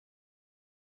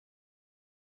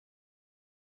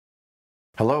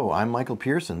Hello, I'm Michael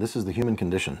Pierce, and this is The Human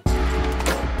Condition.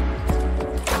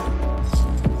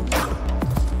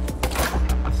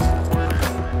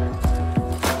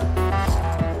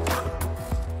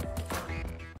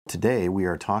 Today we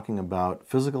are talking about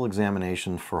physical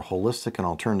examination for holistic and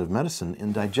alternative medicine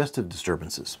in digestive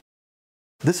disturbances.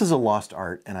 This is a lost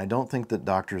art, and I don't think that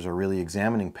doctors are really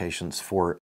examining patients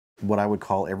for what I would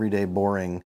call everyday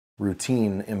boring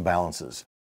routine imbalances.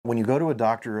 When you go to a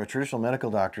doctor, a traditional medical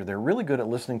doctor, they're really good at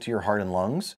listening to your heart and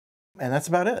lungs, and that's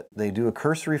about it. They do a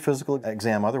cursory physical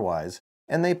exam otherwise,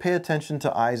 and they pay attention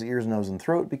to eyes, ears, nose, and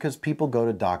throat because people go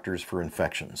to doctors for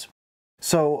infections.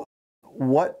 So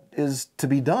what is to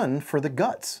be done for the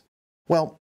guts?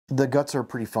 Well, the guts are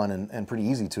pretty fun and pretty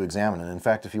easy to examine. And in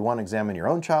fact, if you want to examine your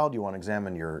own child, you want to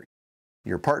examine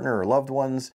your partner or loved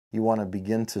ones, you want to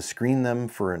begin to screen them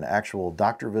for an actual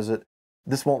doctor visit.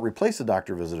 This won't replace a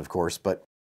doctor visit, of course, but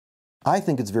I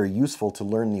think it's very useful to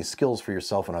learn these skills for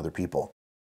yourself and other people.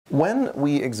 When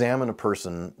we examine a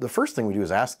person, the first thing we do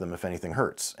is ask them if anything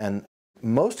hurts. And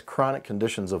most chronic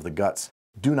conditions of the guts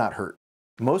do not hurt.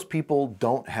 Most people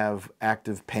don't have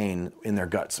active pain in their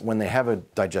guts when they have a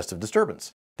digestive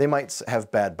disturbance. They might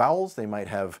have bad bowels, they might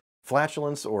have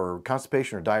flatulence or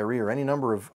constipation or diarrhea or any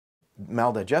number of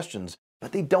maldigestions,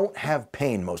 but they don't have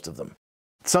pain, most of them.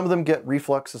 Some of them get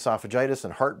reflux esophagitis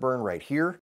and heartburn right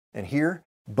here and here.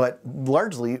 But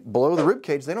largely below the rib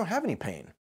cage, they don't have any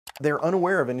pain. They're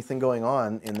unaware of anything going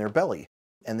on in their belly,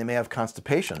 and they may have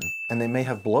constipation and they may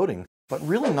have bloating, but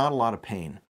really not a lot of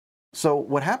pain. So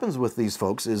what happens with these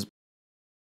folks is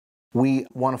we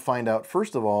want to find out,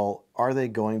 first of all, are they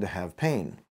going to have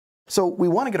pain? So we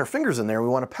want to get our fingers in there, we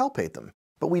want to palpate them,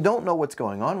 but we don't know what's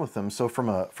going on with them. So from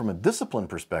a discipline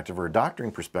perspective or a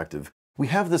doctoring perspective, we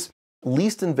have this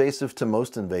least invasive to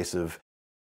most invasive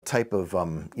type of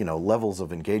levels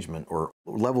of engagement or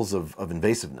levels of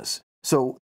invasiveness.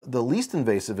 So the least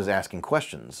invasive is asking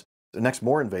questions. The next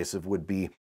more invasive would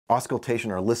be auscultation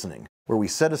or listening, where we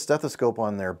set a stethoscope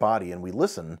on their body and we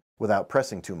listen without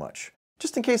pressing too much,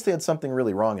 just in case they had something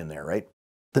really wrong in there, right?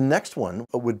 The next one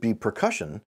would be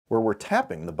percussion, where we're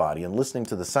tapping the body and listening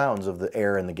to the sounds of the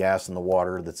air and the gas and the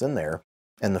water that's in there,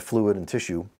 and the fluid and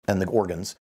tissue and the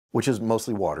organs, which is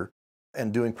mostly water,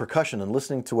 and doing percussion and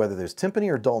listening to whether there's tympany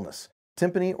or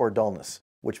dullness,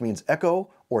 which means echo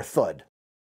or thud.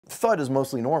 Thud is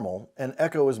mostly normal, and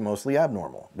echo is mostly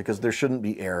abnormal, because there shouldn't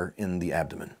be air in the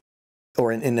abdomen,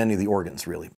 or in any of the organs,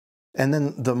 really. And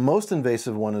then the most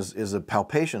invasive one is a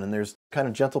palpation, and there's kind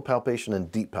of gentle palpation and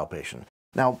deep palpation.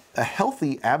 Now, a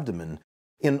healthy abdomen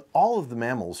in all of the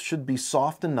mammals should be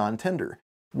soft and non-tender.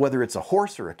 Whether it's a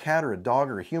horse or a cat or a dog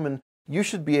or a human, you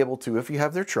should be able to, if you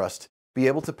have their trust, be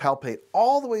able to palpate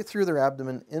all the way through their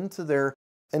abdomen into their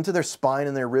spine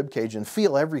and their rib cage and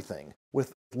feel everything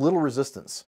with little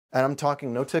resistance. And I'm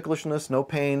talking no ticklishness, no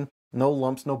pain, no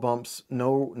lumps, no bumps,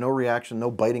 no reaction, no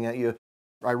biting at you.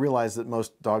 I realize that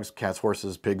most dogs, cats,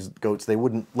 horses, pigs, goats, they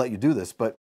wouldn't let you do this.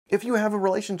 But if you have a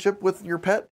relationship with your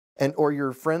pet or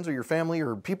your friends or your family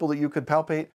or people that you could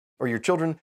palpate or your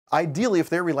children, ideally, if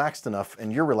they're relaxed enough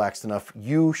and you're relaxed enough,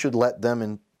 you should let them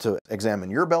in to examine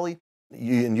your belly,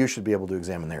 and you should be able to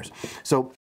examine theirs.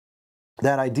 So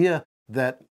that idea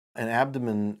that an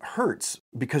abdomen hurts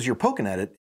because you're poking at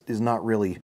it is not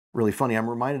really funny. I'm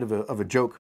reminded of a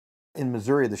joke. In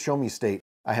Missouri, the Show Me State,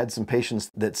 I had some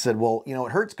patients that said, well,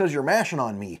 it hurts because you're mashing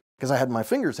on me, because I had my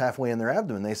fingers halfway in their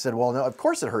abdomen. They said, well, no, of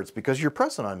course it hurts because you're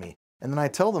pressing on me. And then I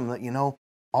tell them that,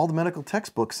 all the medical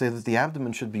textbooks say that the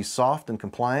abdomen should be soft and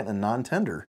compliant and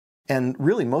non-tender. And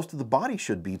really, most of the body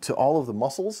should be to all of the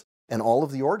muscles and all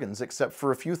of the organs, except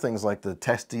for a few things like the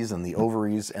testes and the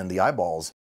ovaries and the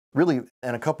eyeballs, really,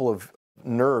 and a couple of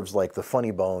nerves like the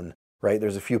funny bone, right?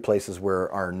 There's a few places where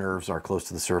our nerves are close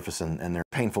to the surface and they're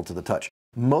painful to the touch.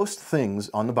 Most things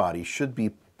on the body should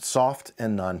be soft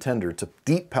and non-tender to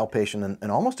deep palpation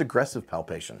and almost aggressive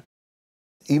palpation.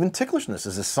 Even ticklishness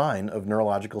is a sign of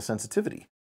neurological sensitivity.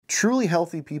 Truly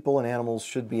healthy people and animals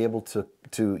should be able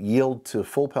to yield to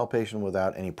full palpation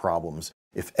without any problems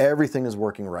if everything is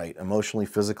working right, emotionally,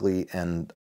 physically,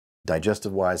 and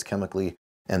digestive-wise, chemically,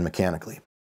 and mechanically.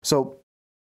 So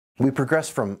we progress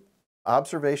from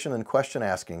observation and question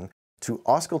asking to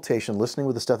auscultation, listening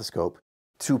with a stethoscope,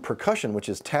 to percussion, which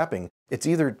is tapping. It's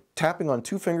either tapping on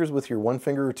two fingers with your one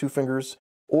finger or two fingers,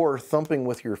 or thumping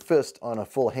with your fist on a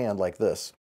full hand like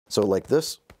this. So like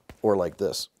this or like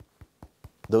this.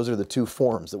 Those are the two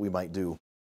forms that we might do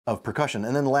of percussion.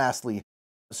 And then lastly,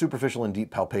 superficial and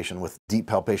deep palpation, with deep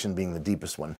palpation being the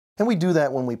deepest one. And we do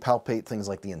that when we palpate things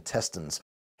like the intestines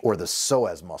or the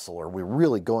psoas muscle, or we're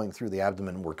really going through the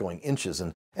abdomen, we're going inches.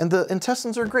 And the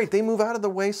intestines are great. They move out of the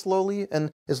way slowly,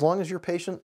 and as long as you're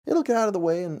patient, it'll get out of the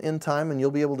way in time, and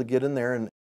you'll be able to get in there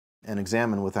and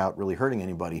examine without really hurting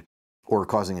anybody or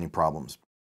causing any problems.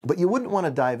 But you wouldn't want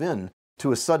to dive in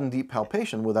to a sudden deep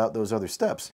palpation without those other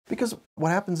steps, because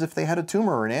what happens if they had a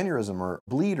tumor or an aneurysm or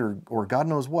bleed or God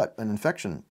knows what, an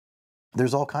infection?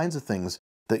 There's all kinds of things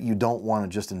that you don't want to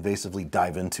just invasively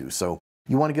dive into. So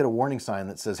you want to get a warning sign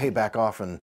that says, hey, back off,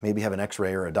 and maybe have an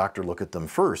x-ray or a doctor look at them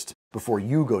first before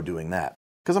you go doing that.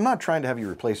 Because I'm not trying to have you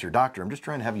replace your doctor. I'm just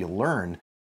trying to have you learn,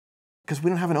 because we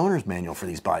don't have an owner's manual for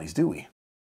these bodies, do we?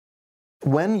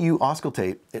 When you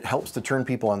auscultate, it helps to turn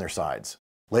people on their sides.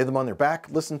 Lay them on their back,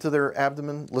 listen to their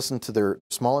abdomen, listen to their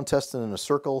small intestine in a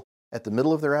circle at the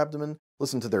middle of their abdomen,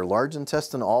 listen to their large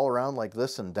intestine all around like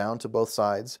this and down to both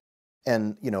sides.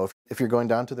 And, you know, if you're going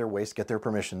down to their waist, get their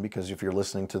permission, because if you're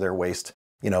listening to their waist,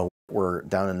 you know, we're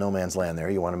down in no man's land there.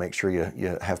 You want to make sure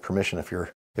you have permission if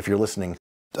you're listening,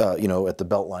 you know, at the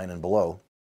belt line and below.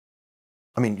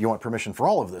 I mean, you want permission for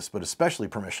all of this, but especially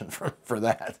permission for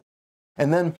that.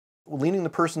 And then leaning the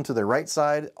person to their right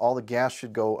side, all the gas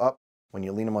should go up. When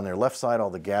you lean them on their left side, all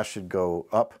the gas should go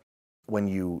up. When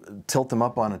you tilt them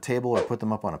up on a table or put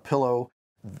them up on a pillow,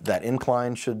 that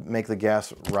incline should make the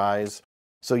gas rise.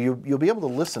 So you'll be able to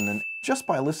listen, and just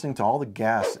by listening to all the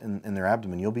gas in their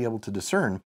abdomen, you'll be able to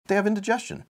discern if they have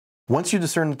indigestion. Once you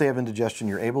discern that they have indigestion,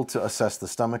 you're able to assess the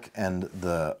stomach and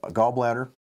the gallbladder.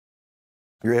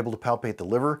 You're able to palpate the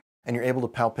liver, and you're able to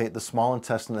palpate the small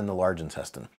intestine and the large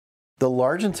intestine. The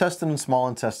large intestine and small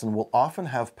intestine will often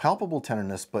have palpable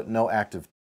tenderness but no active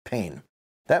pain.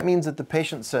 That means that the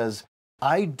patient says,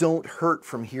 I don't hurt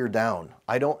from here down.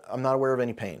 I'm not aware of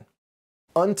any pain.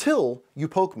 Until you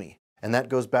poke me. And that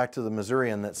goes back to the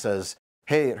Missourian that says,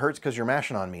 hey, it hurts because you're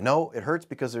mashing on me. No, it hurts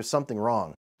because there's something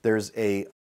wrong. There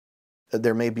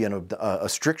may be a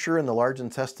stricture in the large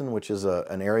intestine, which is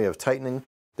an area of tightening.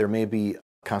 There may be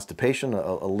constipation,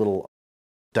 a little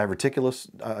diverticulosis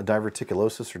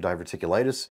or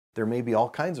diverticulitis. There may be all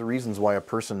kinds of reasons why a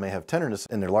person may have tenderness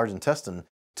in their large intestine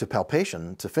to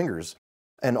palpation, to fingers,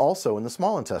 and also in the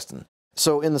small intestine.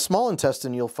 So in the small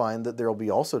intestine, you'll find that there will be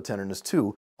also tenderness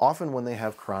too, often when they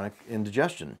have chronic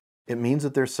indigestion. It means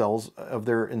that their cells of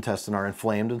their intestine are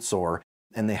inflamed and sore,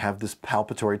 and they have this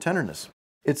palpatory tenderness.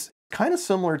 It's kind of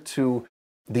similar to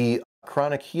the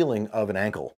chronic healing of an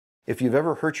ankle. If you've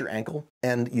ever hurt your ankle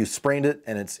and you sprained it,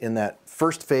 and it's in that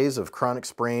first phase of chronic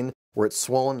sprain where it's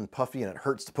swollen and puffy and it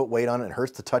hurts to put weight on it, and it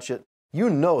hurts to touch it, you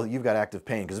know that you've got active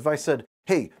pain. Because if I said,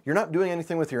 hey, you're not doing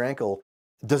anything with your ankle,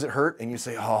 does it hurt? And you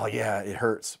say, oh yeah, it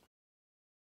hurts.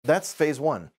 That's phase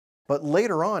one. But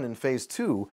later on in phase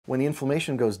two, when the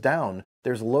inflammation goes down,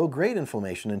 there's low-grade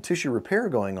inflammation and tissue repair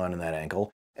going on in that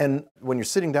ankle. And when you're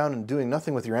sitting down and doing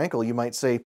nothing with your ankle, you might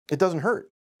say, it doesn't hurt.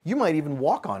 You might even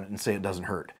walk on it and say it doesn't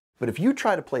hurt. But if you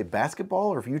try to play basketball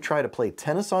or if you try to play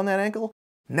tennis on that ankle,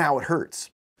 now it hurts.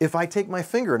 If I take my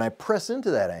finger and I press into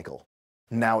that ankle,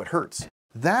 now it hurts.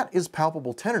 That is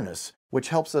palpable tenderness, which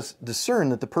helps us discern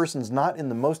that the person's not in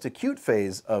the most acute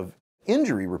phase of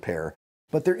injury repair,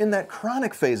 but they're in that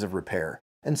chronic phase of repair.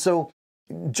 And so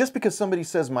just because somebody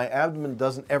says my abdomen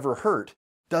doesn't ever hurt,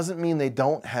 doesn't mean they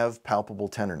don't have palpable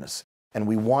tenderness. And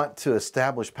we want to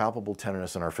establish palpable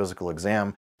tenderness in our physical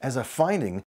exam as a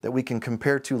finding that we can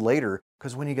compare to later,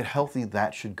 because when you get healthy,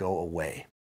 that should go away.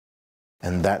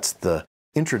 And that's the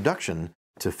introduction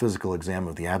to physical exam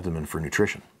of the abdomen for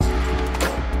nutrition.